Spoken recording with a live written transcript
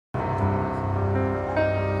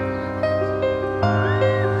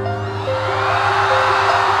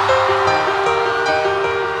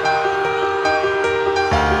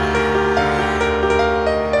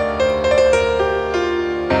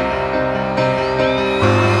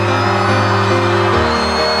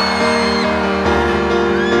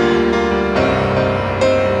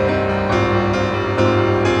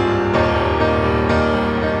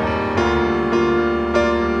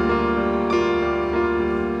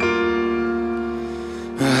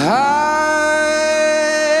I'm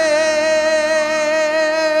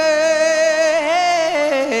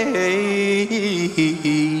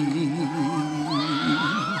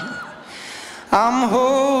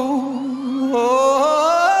holding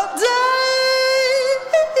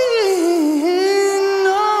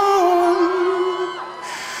on.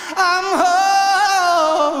 I'm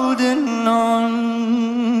holding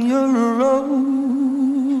on your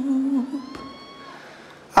rope.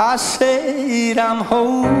 I said I'm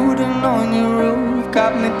holding on your rope.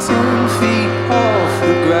 Got me 10 feet off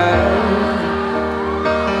the ground.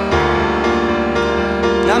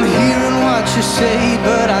 I'm hearing what you say,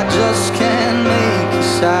 but I just can't make a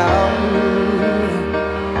sound.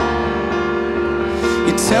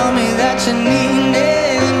 You tell me that you need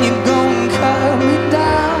it, and you're gonna cut me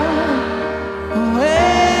down.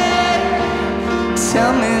 Hey,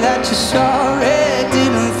 tell me that you're sorry,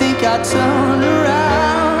 didn't think I'd turn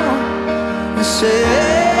around and say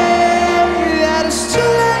that it's too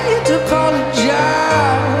late to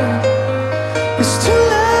apologize. It's too late.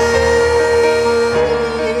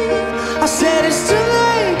 I said it's too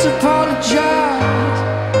late to apologize.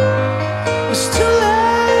 It's too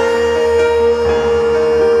late,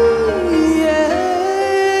 yeah.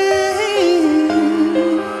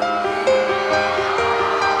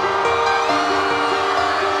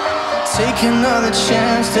 Take another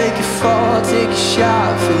chance, take a fall, take a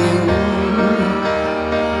shot for you.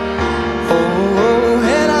 Oh,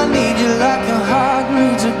 and I need you like a heart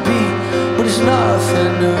needs a beat, but it's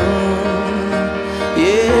nothing new.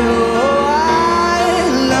 Yeah.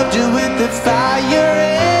 You with the fire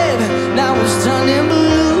red, now it's turning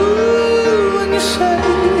blue. And you say,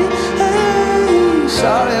 hey,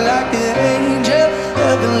 sorry like the angel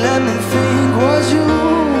heaven let me think was you.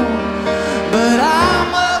 But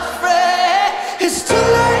I'm afraid it's too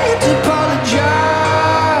late to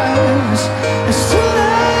apologize. It's too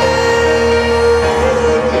late.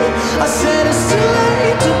 I said it's too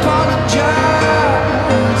late to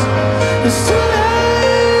apologize. It's too late.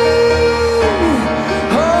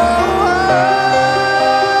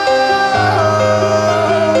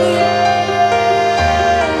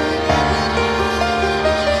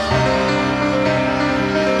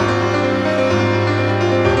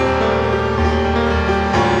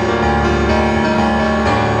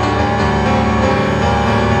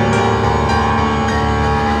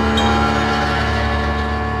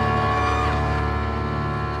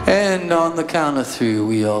 And on the count of 3,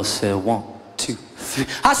 we all said 1, 2, 3.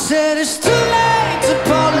 I said it's too late to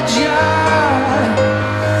apologize.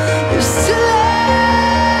 It's too late.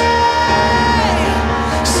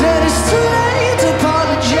 Said it's too late to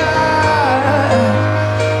apologize.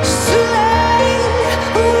 It's too late.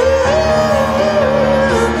 Ooh,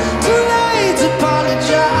 too late to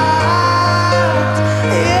apologize.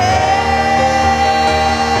 Yeah.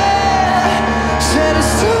 Said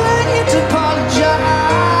it's too late to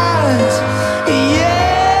apologize.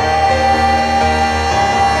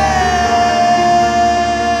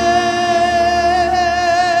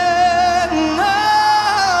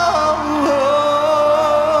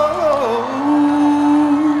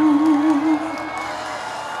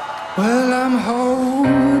 Well, I'm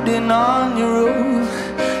holding on your roof,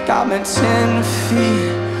 got me 10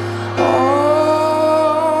 feet. Oh,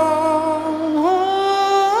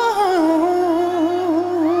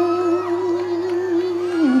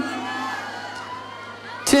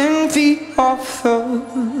 10 feet off the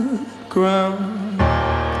ground.